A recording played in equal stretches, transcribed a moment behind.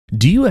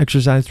Do you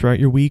exercise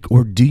throughout your week,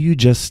 or do you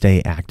just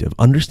stay active?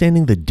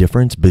 Understanding the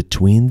difference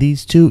between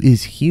these two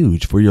is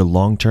huge for your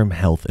long-term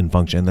health and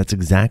function. That's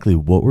exactly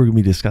what we're going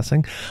to be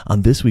discussing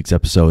on this week's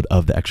episode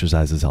of the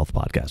Exercise is Health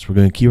podcast. We're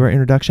going to cue our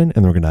introduction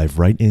and we're going to dive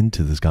right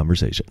into this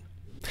conversation.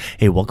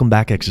 Hey, welcome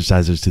back,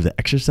 exercisers, to the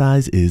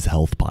Exercise is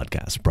Health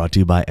podcast, brought to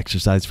you by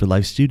Exercise for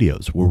Life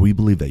Studios, where we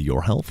believe that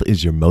your health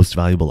is your most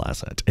valuable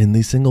asset. And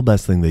the single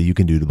best thing that you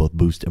can do to both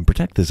boost and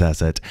protect this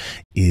asset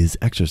is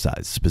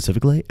exercise.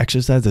 Specifically,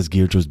 exercise is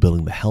geared towards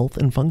building the health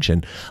and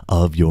function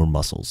of your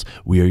muscles.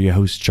 We are your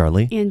hosts,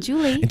 Charlie and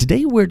Julie. And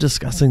today we're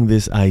discussing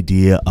this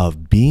idea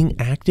of being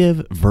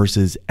active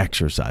versus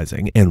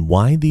exercising and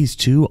why these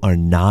two are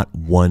not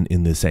one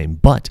in the same.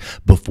 But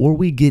before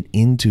we get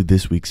into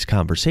this week's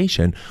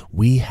conversation,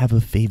 we have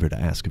a favor to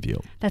ask of you.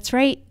 That's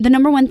right. The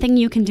number one thing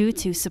you can do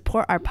to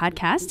support our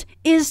podcast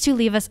is to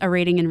leave us a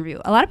rating and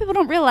review. A lot of people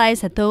don't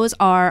realize that those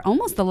are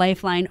almost the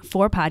lifeline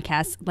for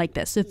podcasts like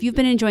this. So if you've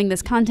been enjoying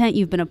this content,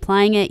 you've been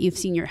applying it, you've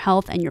seen your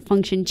health and your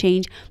function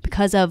change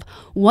because of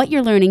what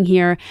you're learning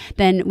here,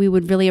 then we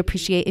would really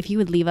appreciate if you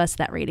would leave us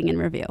that rating and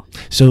review.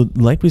 So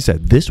like we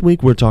said, this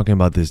week we're talking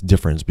about this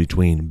difference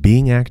between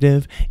being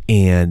active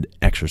and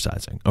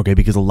exercising, okay?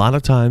 Because a lot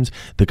of times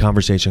the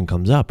conversation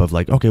comes up of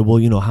like, okay, well,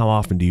 how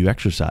often do you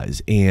exercise?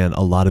 And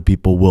a lot of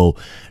people will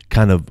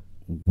kind of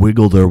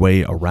wiggle their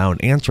way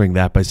around answering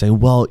that by saying,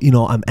 well,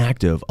 I'm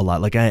active a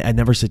lot. Like I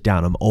never sit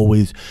down. I'm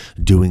always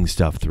doing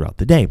stuff throughout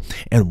the day.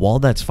 And while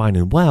that's fine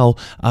and well,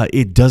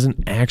 it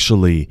doesn't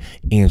actually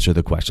answer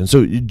the question.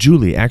 So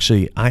Julie,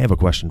 actually, I have a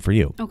question for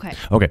you. Okay.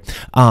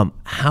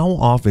 How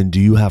often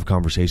do you have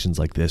conversations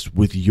like this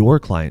with your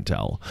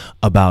clientele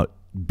about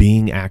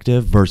being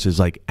active versus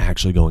like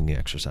actually going and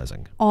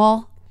exercising?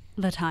 All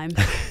the time.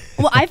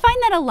 Well, I find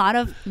that a lot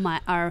of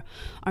our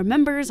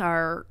members,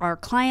 our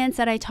clients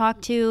that I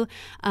talk to,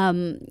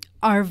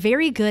 are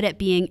very good at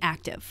being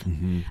active.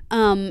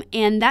 Mm-hmm.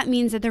 And that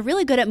means that they're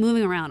really good at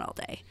moving around all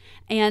day.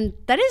 And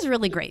that is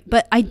really great.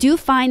 But I do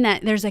find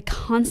that there's a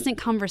constant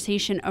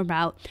conversation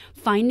about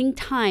finding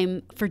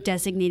time for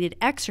designated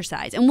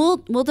exercise. And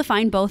we'll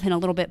define both in a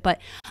little bit, but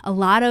a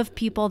lot of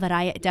people that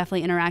I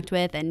definitely interact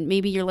with, and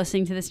maybe you're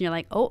listening to this and you're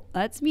like, oh,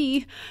 that's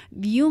me.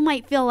 You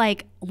might feel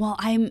like, well,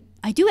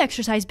 I do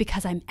exercise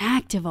because I'm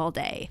active all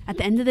day. At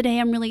the end of the day,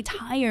 I'm really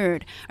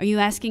tired. Are you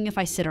asking if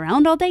I sit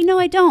around all day? No,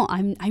 I don't.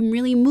 I'm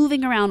really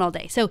moving around all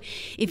day. So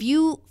if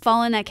you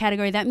fall in that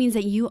category, that means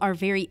that you are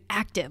very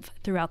active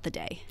throughout the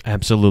day.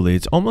 Absolutely.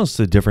 It's almost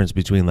the difference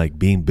between like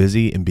being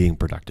busy and being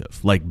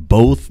productive. Like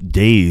both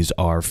days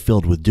are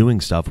filled with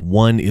doing stuff.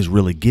 One is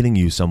really getting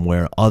you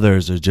somewhere.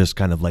 Others are just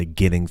kind of like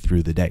getting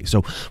through the day.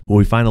 So what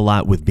we find a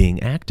lot with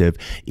being active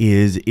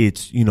is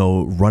it's,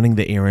 running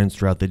the errands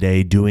throughout the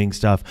day, doing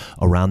stuff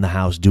around the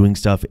house, doing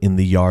stuff in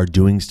the yard,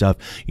 doing stuff,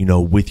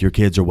 with your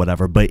kids or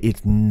whatever, but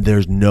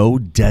there's no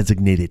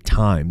designated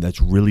time that's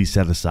really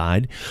set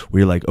aside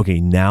where you're like, okay,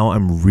 now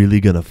I'm really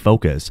going to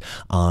focus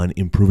on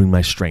improving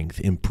my strength,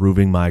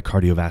 improving my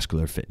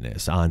cardiovascular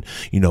fitness, on,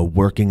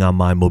 working on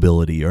my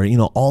mobility, or,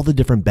 all the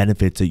different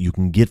benefits that you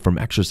can get from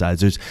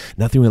exercise. There's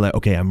nothing really like,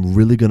 okay, I'm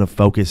really going to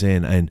focus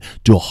in and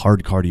do a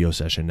hard cardio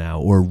session now,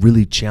 or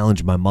really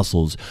challenge my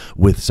muscles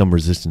with some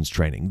resistance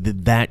training.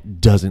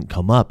 That doesn't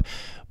come up.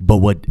 But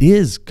what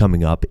is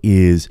coming up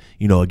is,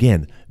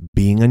 again,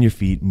 being on your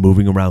feet,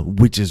 moving around,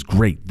 which is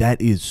great.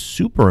 That is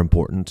super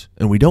important,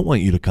 and we don't want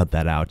you to cut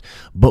that out.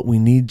 But we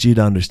need you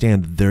to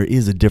understand that there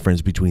is a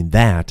difference between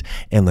that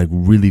and like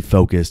really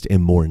focused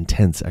and more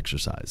intense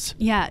exercise.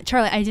 Yeah,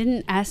 Charlie, I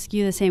didn't ask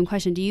you the same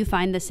question. Do you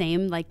find the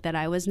same like that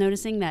I was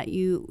noticing that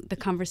the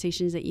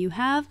conversations that you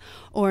have,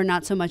 or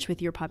not so much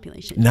with your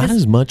population? Not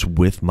as much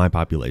with my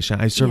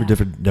population. I serve a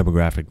different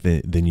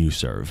demographic than you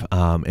serve.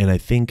 And I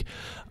think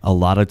a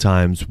lot of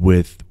times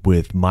with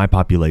my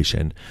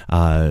population,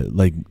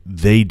 like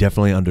they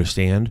definitely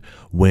understand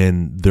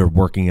when they're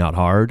working out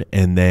hard,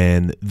 and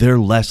then they're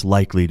less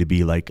likely to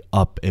be like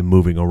up and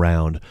moving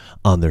around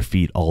on their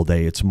feet all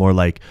day. It's more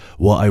like,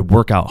 well, I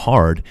work out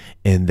hard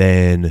and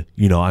then,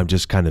 I'm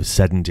just kind of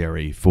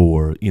sedentary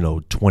for,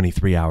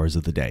 23 hours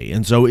of the day.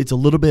 And so it's a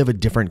little bit of a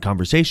different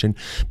conversation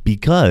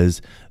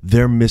because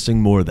they're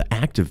missing more of the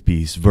active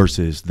piece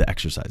versus the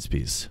exercise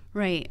piece.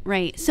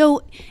 Right.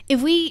 So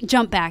if we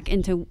jump back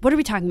into what are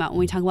we talking about when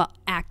we talk about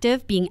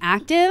being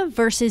active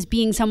versus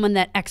being someone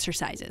that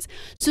exercises?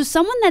 So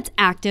someone that's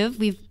active,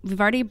 we've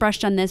already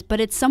brushed on this, but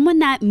it's someone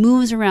that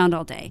moves around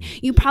all day.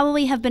 You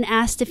probably have been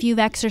asked if you've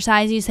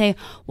exercised. You say,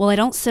 well, I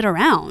don't sit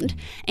around.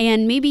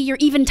 And maybe you're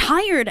even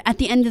tired at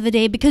the end of the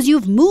day because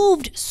you've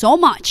moved so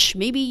much.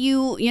 Maybe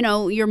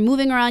you're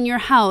moving around your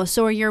house,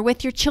 or you're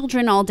with your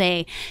children all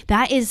day.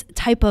 That is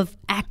type of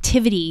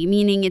activity,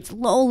 meaning it's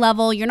low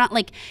level. You're not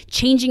like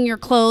changing your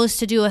clothes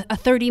to do a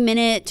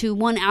 30-minute to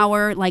 1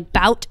 hour like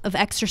bout of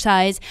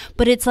exercise,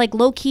 but it's like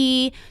low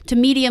key to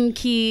medium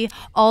key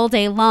all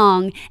day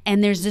long.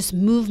 And there's this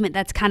movement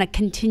that's kind of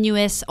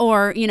continuous,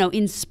 or,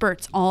 in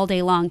spurts all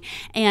day long.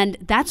 And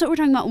that's what we're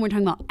talking about when we're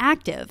talking about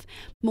active.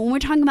 But when we're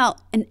talking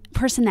about a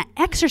person that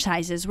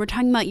exercises, we're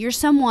talking about you're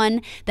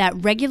someone that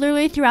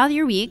regularly throughout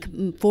your week,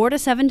 4 to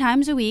 7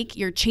 times a week,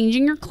 you're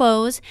changing your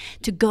clothes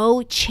to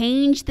go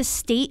change the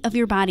state of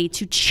your body,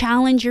 to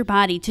challenge your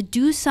body, to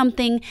do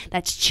something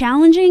that's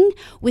challenging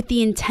with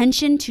the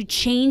intention to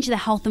change the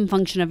health and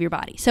function of your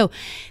body. So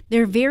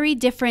they're very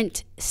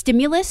different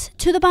stimulus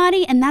to the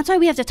body, and that's why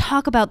we have to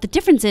talk about the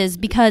differences,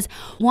 because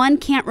one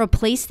can't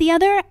replace the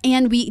other,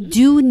 and we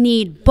do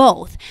need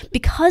both.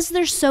 Because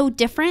they're so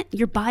different,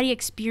 your body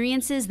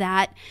experiences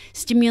that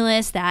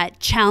stimulus, that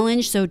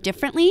challenge so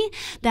differently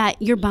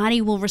that your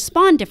body will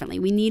respond differently.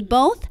 We need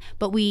both,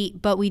 but we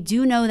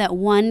do know that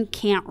one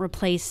can't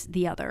replace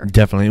the other.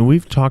 Definitely. And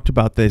we've talked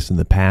about this in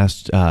the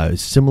past,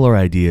 similar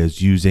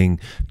ideas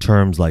using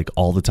terms like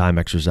all the time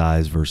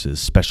exercise versus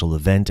special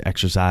event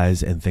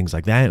exercise and things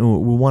like that.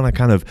 And we want to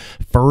kind of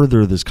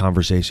further this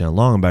conversation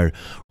along by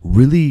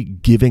really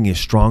giving a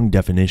strong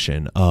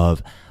definition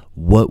of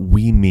what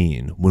we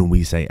mean when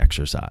we say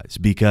exercise,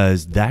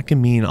 because that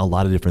can mean a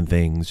lot of different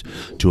things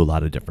to a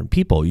lot of different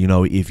people. You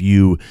know, if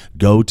you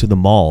go to the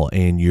mall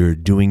and you're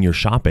doing your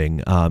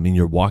shopping and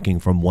you're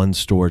walking from one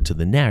store to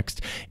the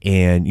next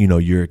and, you know,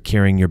 you're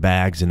carrying your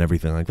bags and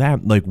everything like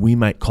that, like we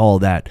might call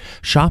that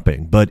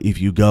shopping. But if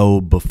you go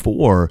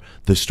before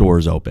the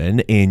stores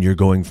open and you're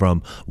going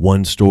from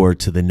one store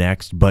to the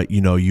next, but,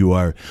 you know, you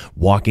are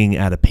walking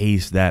at a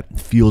pace that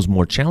feels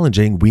more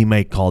challenging, we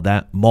might call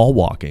that mall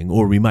walking,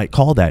 or we might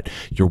call that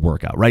your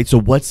workout, right? So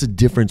what's the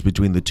difference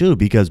between the two?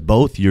 Because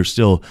both, you're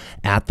still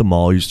at the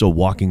mall, you're still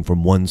walking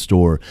from one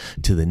store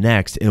to the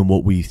next. And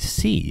what we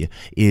see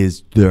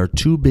is there are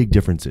two big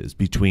differences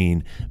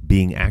between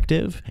being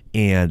active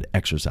and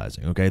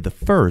exercising, okay? The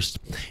first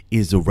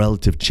is a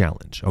relative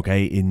challenge,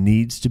 okay? It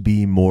needs to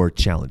be more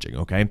challenging,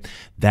 okay?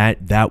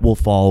 That will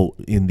fall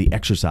in the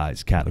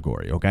exercise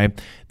category, okay?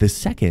 The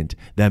second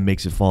that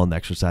makes it fall in the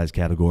exercise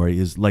category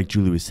is, like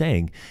Julie was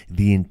saying,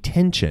 the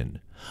intention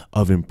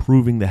of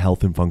improving the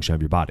health and function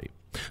of your body.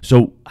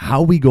 So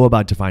how we go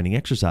about defining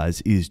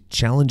exercise is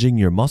challenging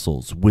your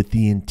muscles with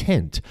the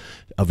intent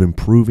of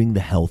improving the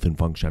health and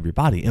function of your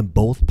body. And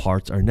both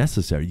parts are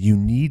necessary. You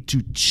need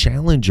to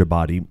challenge your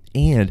body,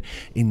 and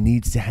it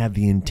needs to have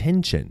the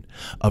intention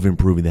of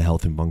improving the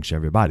health and function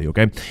of your body,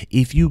 okay?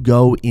 If you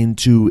go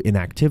into an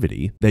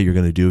activity that you're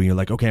going to do and you're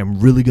like, okay, I'm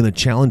really going to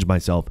challenge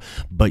myself,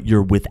 but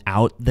you're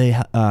without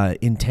the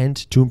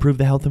intent to improve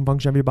the health and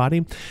function of your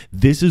body,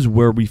 this is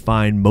where we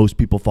find most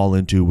people fall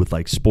into with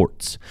like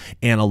sports.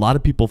 And a lot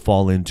of people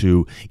fall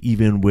into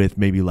even with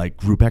maybe like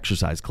group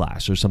exercise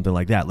class or something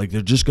like that. Like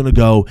they're just going to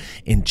go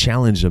and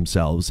challenge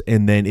themselves,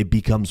 and then it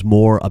becomes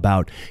more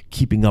about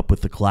keeping up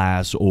with the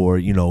class or,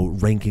 you know,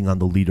 ranking on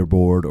the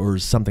leaderboard or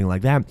something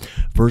like that,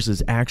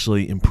 versus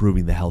actually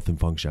improving the health and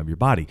function of your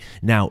body.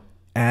 Now,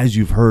 as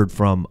you've heard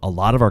from a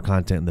lot of our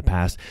content in the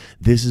past,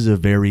 this is a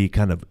very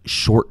kind of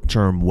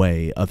short-term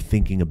way of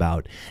thinking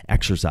about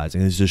exercising.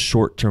 It's a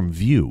short-term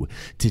view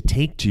to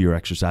take to your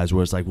exercise,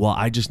 where it's like, well,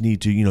 I just need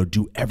to, you know,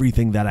 do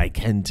everything that I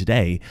can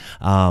today,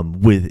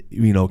 with,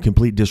 you know,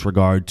 complete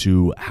disregard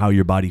to how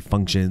your body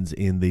functions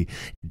in the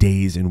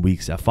days and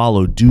weeks that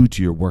follow due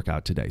to your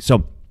workout today.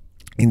 So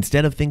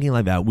instead of thinking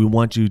like that, we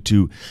want you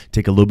to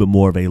take a little bit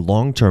more of a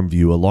long-term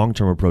view, a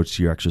long-term approach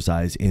to your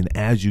exercise. And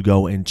as you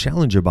go and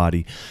challenge your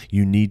body,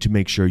 you need to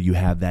make sure you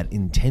have that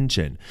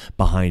intention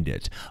behind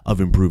it of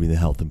improving the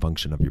health and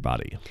function of your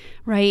body.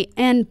 Right.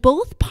 And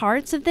both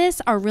parts of this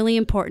are really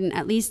important,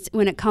 at least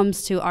when it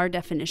comes to our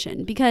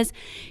definition. Because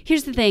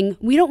here's the thing,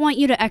 we don't want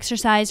you to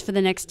exercise for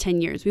the next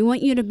 10 years. We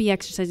want you to be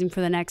exercising for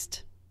the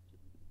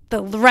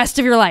rest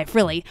of your life,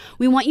 really.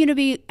 We want you to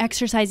be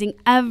exercising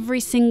every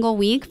single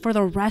week for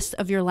the rest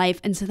of your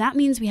life. And so that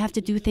means we have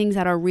to do things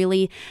that are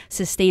really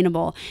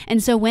sustainable.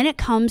 And so when it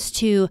comes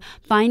to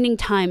finding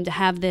time to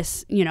have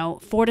this,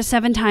 4 to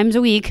 7 times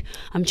a week,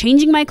 I'm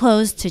changing my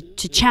clothes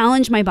to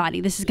challenge my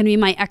body. This is going to be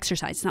my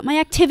exercise. It's not my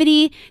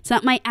activity. It's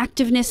not my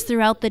activeness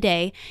throughout the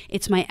day.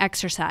 It's my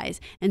exercise.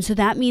 And so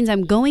that means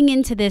I'm going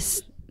into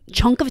this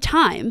chunk of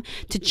time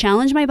to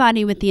challenge my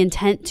body with the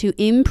intent to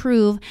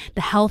improve the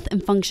health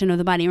and function of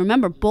the body.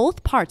 Remember,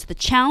 both parts, the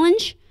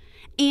challenge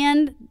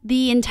and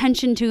the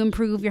intention to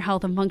improve your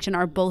health and function,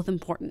 are both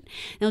important.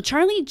 Now,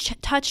 Charlie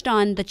touched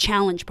on the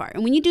challenge part.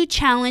 And when you do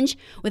challenge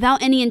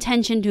without any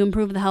intention to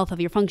improve the health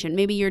of your function,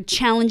 maybe you're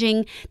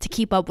challenging to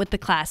keep up with the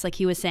class, like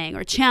he was saying,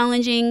 or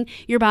challenging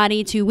your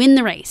body to win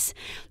the race.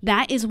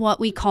 That is what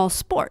we call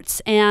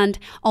sports. And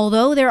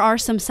although there are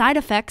some side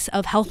effects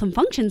of health and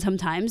function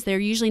sometimes, they're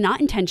usually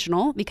not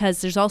intentional,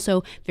 because there's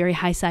also very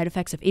high side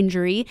effects of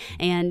injury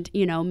and,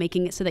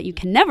 making it so that you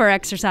can never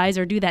exercise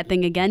or do that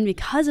thing again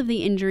because of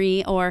the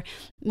injury, or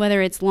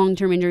whether it's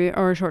long-term injury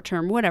or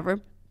short-term, whatever.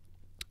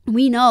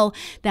 We know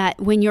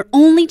that when you're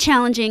only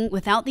challenging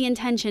without the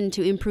intention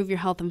to improve your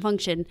health and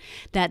function,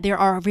 that there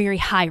are very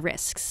high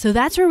risks. So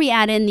that's where we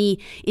add in the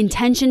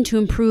intention to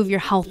improve your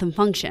health and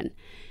function.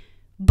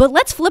 But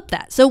let's flip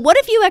that. So what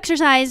if you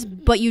exercise,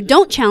 but you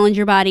don't challenge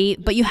your body,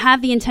 but you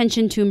have the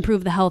intention to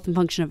improve the health and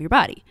function of your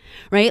body,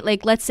 right?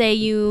 Like let's say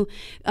you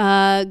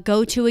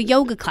go to a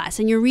yoga class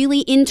and you're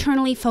really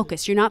internally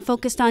focused. You're not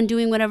focused on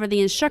doing whatever the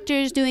instructor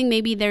is doing.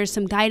 Maybe there's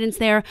some guidance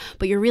there,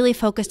 but you're really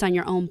focused on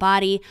your own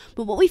body.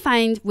 But what we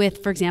find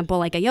with, for example,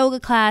 like a yoga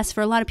class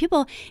for a lot of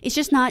people, it's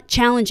just not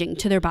challenging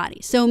to their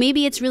body. So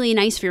maybe it's really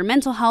nice for your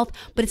mental health,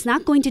 but it's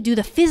not going to do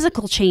the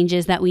physical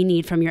changes that we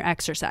need from your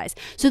exercise.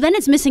 So then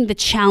it's missing the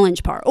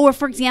challenge part. Or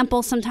for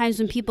example, sometimes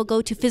when people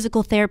go to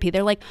physical therapy,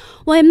 they're like,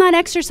 well, I'm not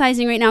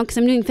exercising right now because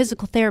I'm doing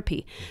physical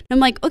therapy. And I'm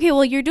like, okay,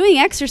 well, you're doing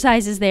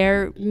exercises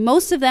there.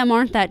 Most of them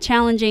aren't that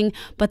challenging,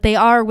 but they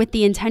are with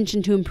the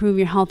intention to improve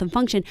your health and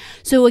function.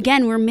 So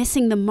again, we're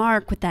missing the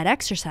mark with that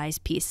exercise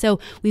piece. So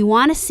we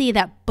want to see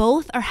that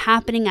both are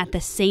happening at the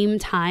same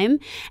time.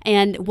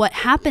 And what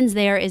happens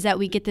there is that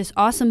we get this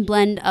awesome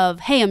blend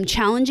of, hey, I'm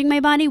challenging my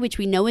body, which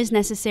we know is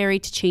necessary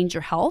to change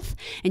your health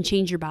and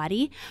change your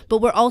body, but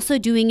we're also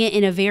doing it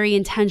in a very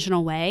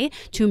intentional way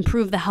to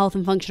improve the health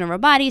and function of our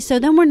body. So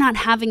then we're not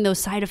having those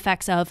side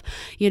effects of,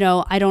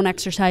 I don't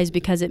exercise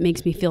because it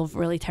makes me feel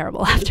really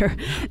terrible after.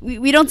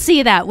 We don't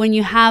see that when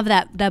you have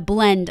that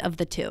blend of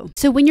the two.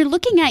 So when you're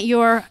looking at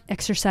your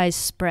exercise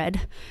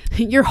spread,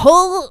 your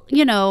whole,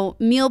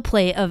 meal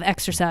plate of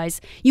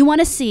exercise, you want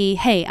to see,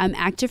 hey, I'm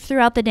active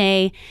throughout the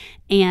day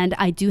and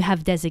I do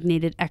have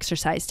designated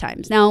exercise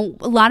times. Now,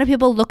 a lot of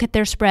people look at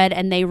their spread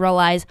and they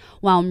realize,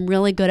 wow, I'm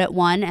really good at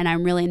one and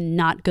I'm really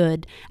not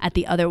good at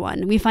the other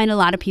one. We find a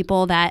lot of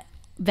people that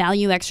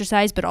value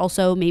exercise, but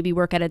also maybe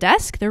work at a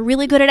desk. They're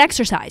really good at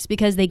exercise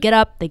because they get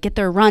up, they get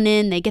their run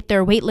in, they get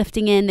their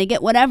weightlifting in, they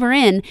get whatever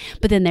in,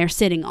 but then they're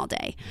sitting all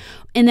day.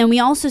 And then we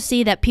also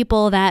see that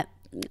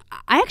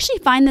I actually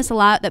find this a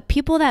lot, that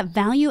people that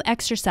value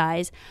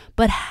exercise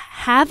but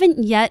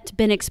haven't yet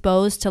been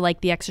exposed to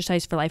like the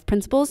Exercise for Life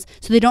principles,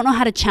 so they don't know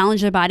how to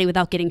challenge their body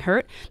without getting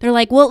hurt. They're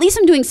like, well, at least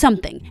I'm doing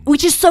something,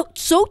 which is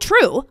so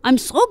true. I'm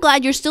so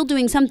glad you're still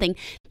doing something.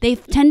 They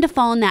tend to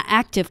fall in that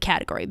active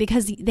category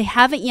because they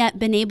haven't yet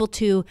been able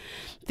to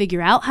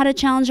figure out how to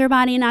challenge their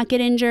body and not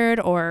get injured,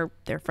 or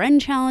their friend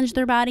challenged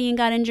their body and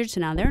got injured,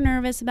 so now they're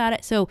nervous about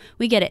it. So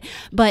we get it.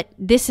 But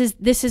this is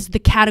the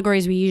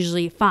categories we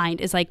usually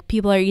find is like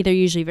people are either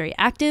usually very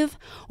active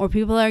or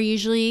people are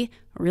usually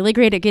really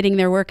great at getting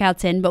their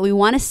workouts in, but we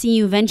want to see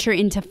you venture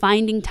into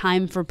finding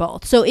time for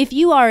both. So if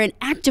you are an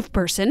active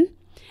person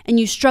and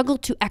you struggle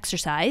to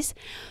exercise,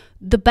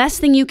 the best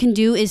thing you can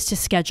do is to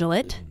schedule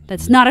it.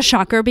 That's not a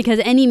shocker because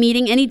any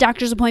meeting, any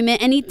doctor's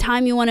appointment, any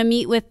time you want to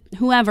meet with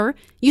whoever,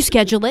 you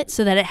schedule it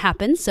so that it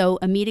happens. So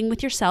a meeting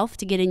with yourself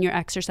to get in your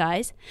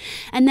exercise.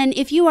 And then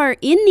if you are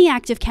in the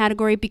active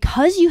category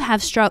because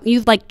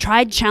you've like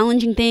tried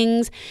challenging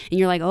things and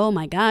you're like, oh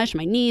my gosh,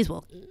 my knees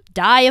will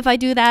die if I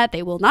do that.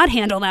 They will not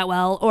handle that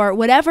well, or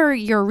whatever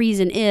your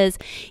reason is.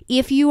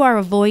 If you are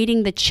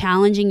avoiding the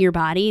challenging your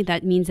body,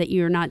 that means that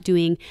you're not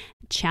doing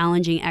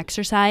challenging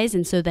exercise,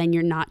 and so then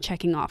you're not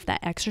checking off that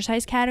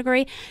exercise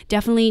category.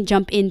 Definitely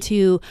jump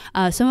into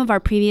some of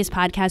our previous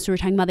podcasts where we're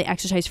talking about the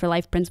Exercise for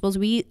Life principles.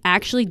 We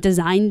actually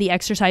designed the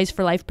Exercise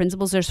for Life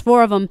principles. There's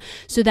 4 of them,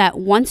 so that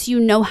once you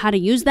know how to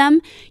use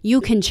them,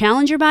 you can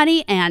challenge your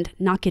body and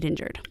not get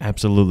injured.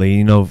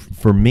 Absolutely.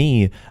 For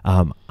me,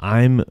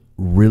 I'm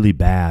really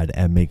bad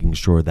at making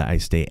sure that I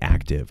stay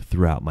active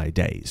throughout my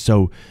day.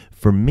 So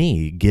for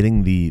me,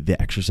 getting the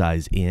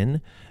exercise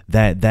in,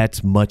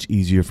 that's much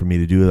easier for me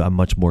to do. I'm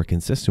much more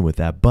consistent with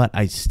that, but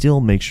I still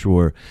make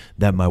sure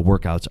that my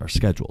workouts are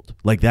scheduled.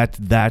 Like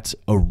that's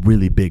a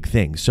really big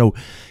thing. So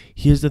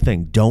here's the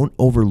thing. Don't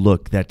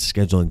overlook that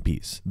scheduling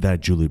piece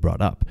that Julie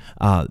brought up.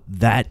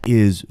 That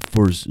is,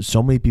 for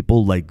so many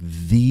people, like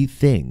the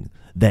thing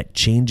that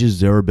changes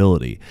their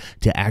ability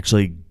to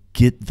actually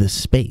get the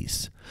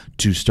space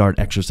to start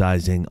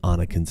exercising on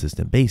a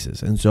consistent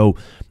basis. And so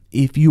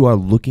if you are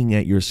looking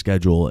at your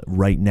schedule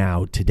right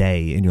now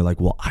today and you're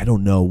like, well, I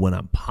don't know when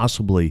I'm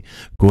possibly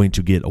going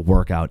to get a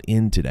workout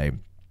in today.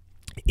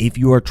 If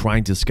you are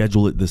trying to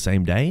schedule it the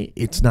same day,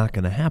 it's not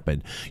going to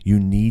happen. You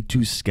need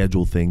to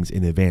schedule things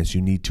in advance.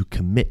 You need to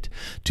commit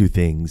to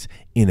things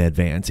in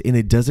advance. And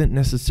it doesn't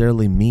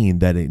necessarily mean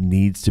that it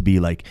needs to be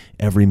like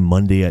every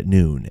Monday at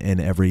noon and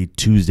every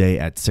Tuesday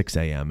at 6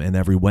 a.m. and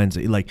every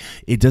Wednesday. Like,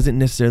 it doesn't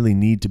necessarily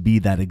need to be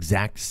that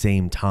exact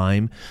same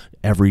time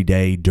every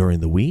day during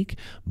the week,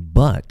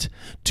 but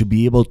to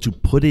be able to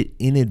put it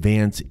in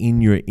advance in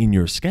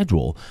your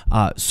schedule,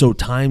 so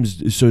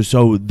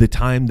the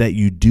time that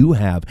you do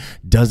have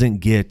doesn't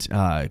get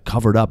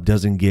covered up,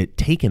 doesn't get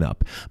taken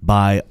up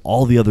by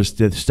all the other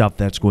stuff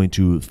that's going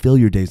to fill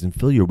your days and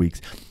fill your weeks.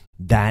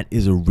 That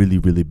is a really,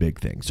 really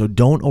big thing. So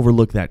don't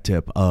overlook that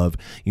tip of,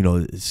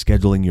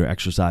 scheduling your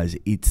exercise.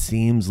 It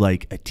seems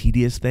like a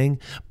tedious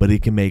thing, but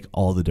it can make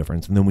all the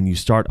difference. And then when you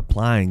start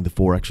applying the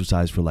 4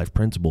 Exercise for Life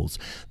principles,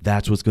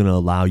 that's what's going to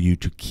allow you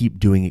to keep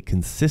doing it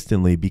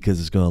consistently,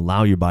 because it's going to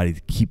allow your body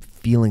to keep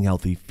feeling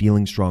healthy,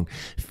 feeling strong,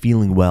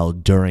 feeling well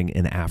during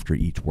and after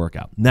each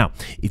workout. Now,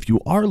 if you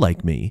are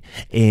like me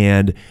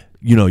and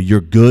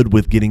you're good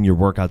with getting your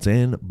workouts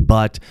in,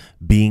 but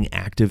being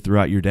active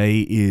throughout your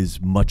day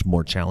is much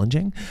more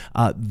challenging.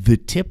 The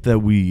tip that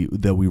we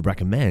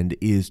recommend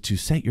is to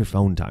set your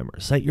phone timer.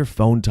 Set your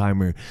phone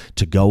timer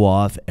to go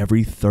off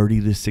every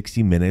 30 to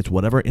 60 minutes,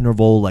 whatever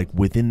interval, like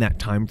within that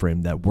time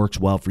frame that works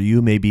well for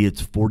you. Maybe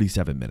it's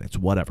 47 minutes,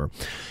 whatever.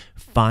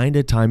 Find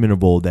a time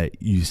interval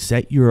that you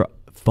set your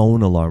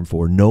phone alarm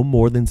for, no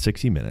more than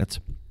 60 minutes.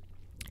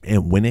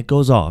 And when it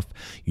goes off,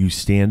 you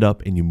stand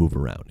up and you move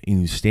around.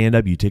 And you stand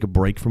up, you take a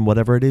break from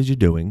whatever it is you're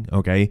doing,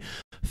 okay?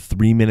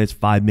 3 minutes,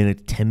 5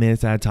 minutes, 10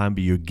 minutes at a time,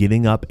 but you're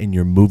getting up and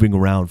you're moving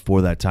around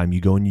for that time.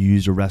 You go and you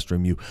use your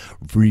restroom, you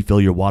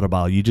refill your water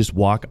bottle, you just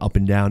walk up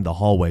and down the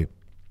hallway.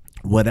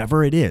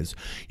 Whatever it is,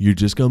 you're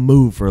just going to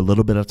move for a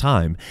little bit of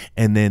time,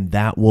 and then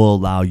that will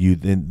allow you,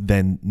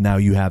 then now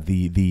you have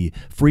the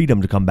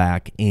freedom to come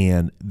back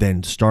and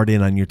then start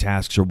in on your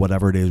tasks or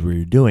whatever it is where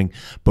you're doing,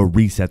 but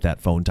reset that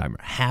phone timer.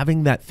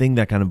 Having that thing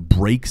that kind of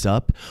breaks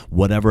up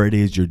whatever it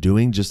is you're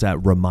doing, just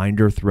that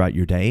reminder throughout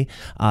your day,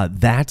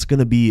 that's going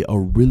to be a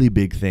really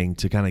big thing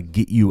to kind of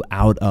get you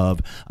out of,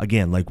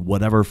 again, like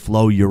whatever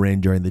flow you're in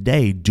during the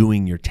day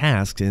doing your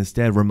tasks, and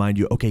instead remind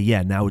you, okay,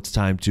 yeah, now it's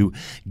time to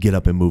get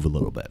up and move a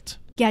little bit.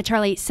 Yeah,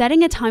 Charlie,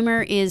 setting a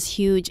timer is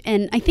huge.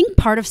 And I think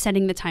part of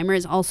setting the timer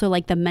is also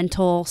like the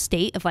mental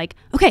state of like,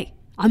 okay,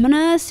 I'm going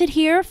to sit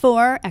here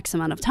for X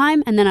amount of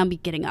time and then I'll be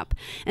getting up.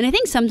 And I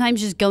think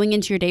sometimes just going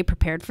into your day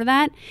prepared for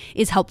that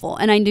is helpful.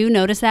 And I do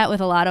notice that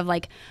with a lot of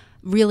like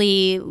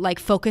really like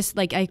focused,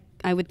 like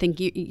I would think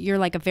you're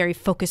like a very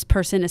focused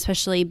person,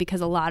 especially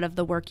because a lot of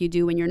the work you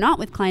do when you're not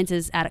with clients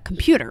is at a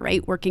computer,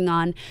 right? Working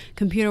on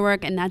computer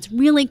work. And that's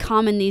really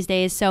common these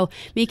days. So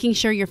making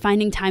sure you're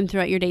finding time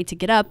throughout your day to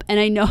get up. And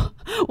I know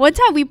one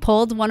time we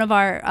pulled one of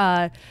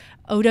our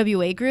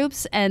OWA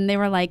groups and they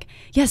were like,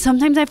 yeah,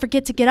 sometimes I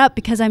forget to get up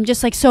because I'm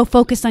just like so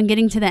focused on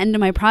getting to the end of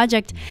my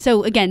project.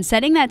 So again,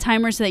 setting that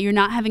timer so that you're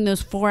not having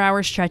those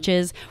 4-hour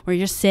stretches where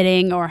you're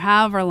sitting or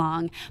however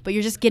long, but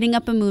you're just getting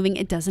up and moving.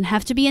 It doesn't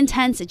have to be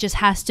intense. It just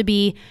has to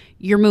be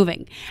you're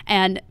moving.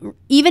 And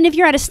even if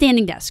you're at a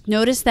standing desk,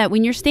 notice that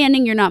when you're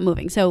standing, you're not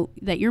moving. So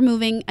that you're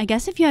moving, I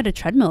guess if you had a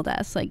treadmill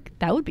desk, like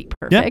that would be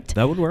perfect. Yeah,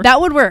 that would work.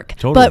 That would work.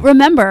 Totally. But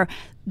remember,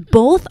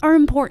 both are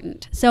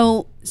important.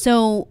 So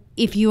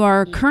if you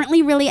are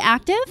currently really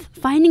active,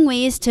 finding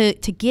ways to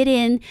get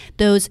in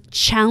those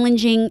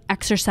challenging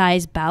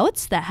exercise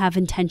bouts that have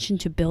intention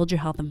to build your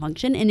health and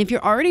function. And if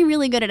you're already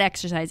really good at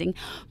exercising,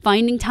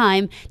 finding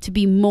time to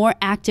be more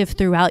active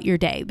throughout your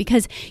day,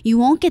 because you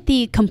won't get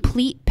the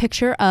complete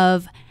picture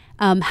of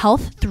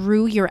health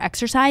through your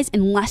exercise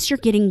unless you're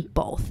getting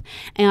both.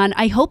 And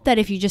I hope that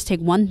if you just take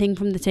one thing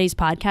from today's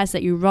podcast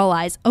that you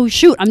realize, oh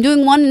shoot, I'm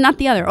doing one and not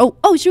the other.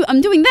 Oh shoot,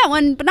 I'm doing that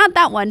one but not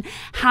that one.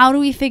 How do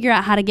we figure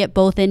out how to get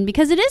both in?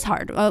 Because it is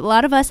hard. A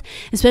lot of us,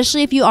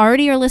 especially if you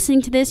already are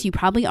listening to this, you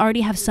probably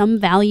already have some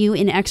value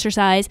in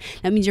exercise.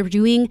 That means you're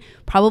doing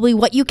probably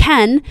what you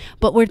can,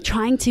 but we're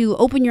trying to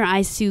open your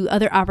eyes to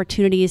other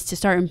opportunities to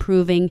start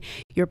improving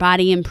your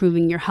body,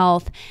 improving your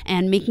health,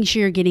 and making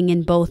sure you're getting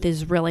in both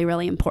is really,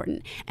 really important.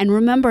 And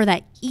remember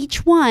that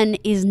each one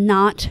is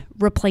not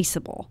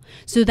replaceable.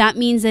 So that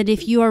means that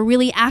if you are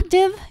really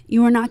active,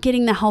 you are not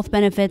getting the health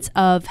benefits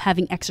of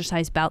having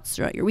exercise bouts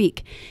throughout your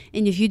week.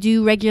 And if you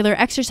do regular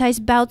exercise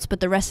bouts, but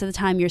the rest of the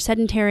time you're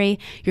sedentary,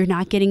 you're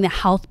not getting the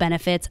health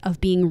benefits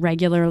of being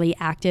regularly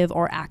active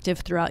or active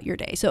throughout your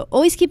day. So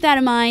always keep that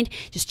in mind,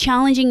 just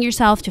challenging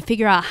yourself to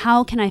figure out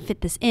how can I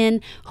fit this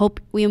in.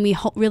 We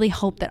really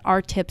hope that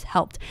our tips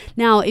helped.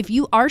 Now, if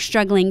you are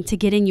struggling to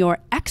get in your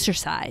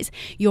exercise,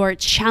 your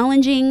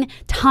challenging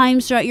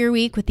times throughout your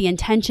week with the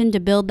intention to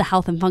build the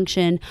health and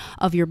function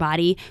of your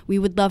body, we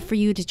would love for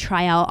you to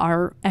try out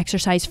our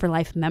Exercise for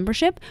Life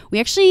membership. We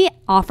actually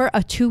offer a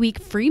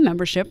 2-week free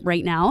membership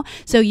right now.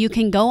 So you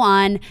can go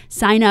on,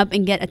 sign up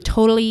and get a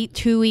totally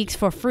 2 weeks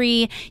for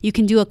free. You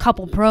can do a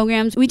couple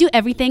programs. We do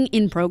everything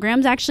in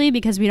programs actually,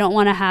 because we don't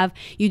want to have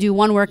you do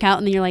one workout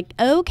and then you're like,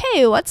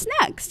 okay, what's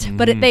next? Mm-hmm.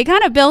 But they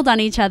kind of build on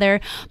each other.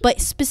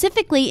 But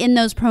specifically in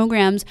those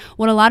programs,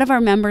 what a lot of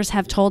our members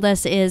have told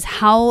us is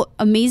how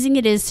amazing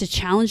it is to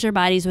challenge their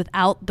bodies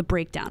without the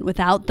breakdown,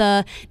 without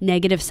the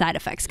negative side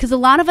effects. Because a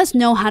lot of us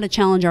know how to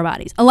challenge our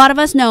bodies. A lot of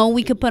us know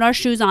we could put our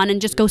shoes on and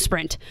just go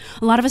sprint.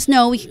 A lot of us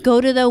know we could go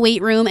to the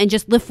weight room and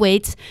just lift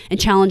weights and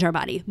challenge our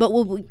body. But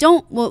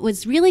what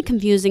was really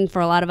confusing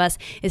for a lot of us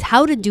is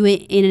how to do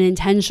it in an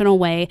intentional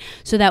way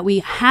so that we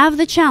have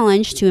the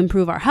challenge to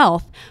improve our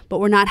health, but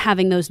we're not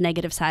having those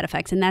negative side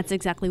effects. And that's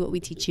exactly what we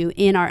teach you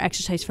in our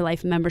Exercise for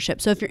Life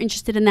membership. So if you're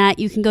interested in that,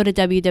 you can go to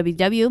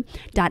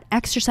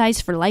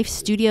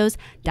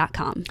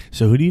www.exerciseforlifestudios.com.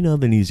 So who do you know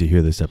that needs to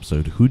hear this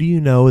episode? Who do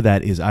you know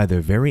that is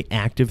either very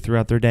active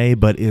throughout their day,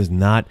 but is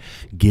not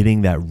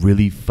getting that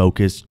really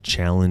focused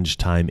challenge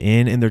time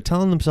in? And they're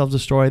telling themselves a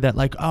story that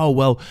like, oh,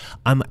 well,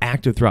 I'm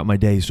active throughout my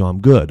day, so I'm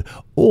good.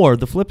 Or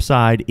the flip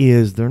side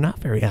is they're not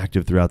very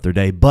active throughout their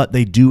day, but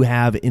they do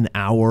have an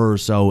hour or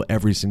so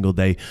every single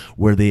day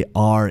where they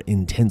are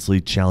intensely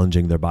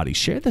challenging their body.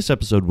 Share this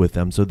episode with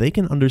them so they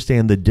can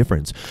understand the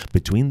difference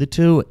between the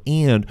two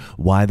and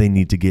why they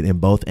need to get in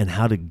both and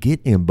how to get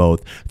in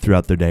both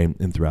throughout their day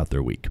and throughout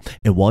their week.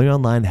 And while you're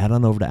online, head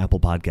on over to Apple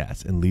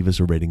Podcasts and leave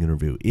us a rating and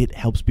review. It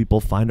helps people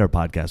find our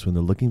podcast when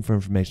they're looking for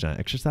information on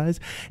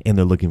exercise and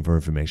they're looking for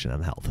information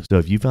on health. So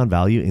if you found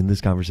value in this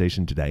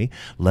conversation today,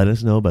 let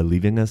us know by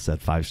leaving us that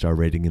 5-star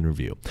rating and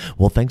review.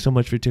 Well, thanks so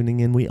much for tuning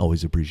in. We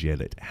always appreciate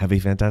it. Have a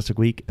fantastic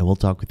week, and we'll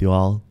talk with you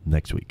all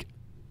next week.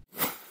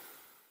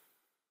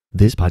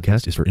 This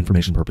podcast is for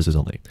information purposes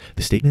only.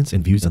 The statements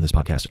and views on this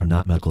podcast are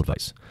not medical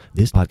advice.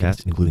 This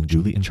podcast, including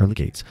Julie and Charlie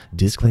Gates,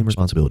 disclaim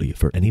responsibility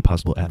for any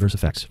possible adverse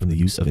effects from the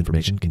use of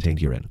information contained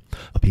herein.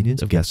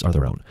 Opinions of guests are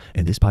their own,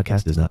 and this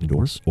podcast does not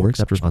endorse or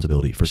accept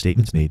responsibility for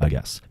statements made by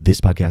guests.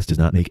 This podcast does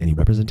not make any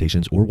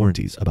representations or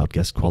warranties about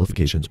guest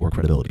qualifications or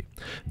credibility.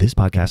 This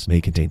podcast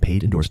may contain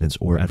paid endorsements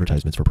or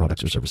advertisements for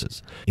products or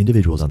services.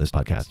 Individuals on this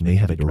podcast may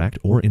have a direct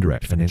or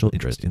indirect financial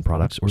interest in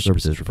products or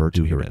services referred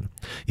to herein.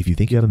 If you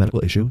think you have a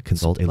medical issue,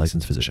 consult a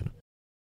licensed physician.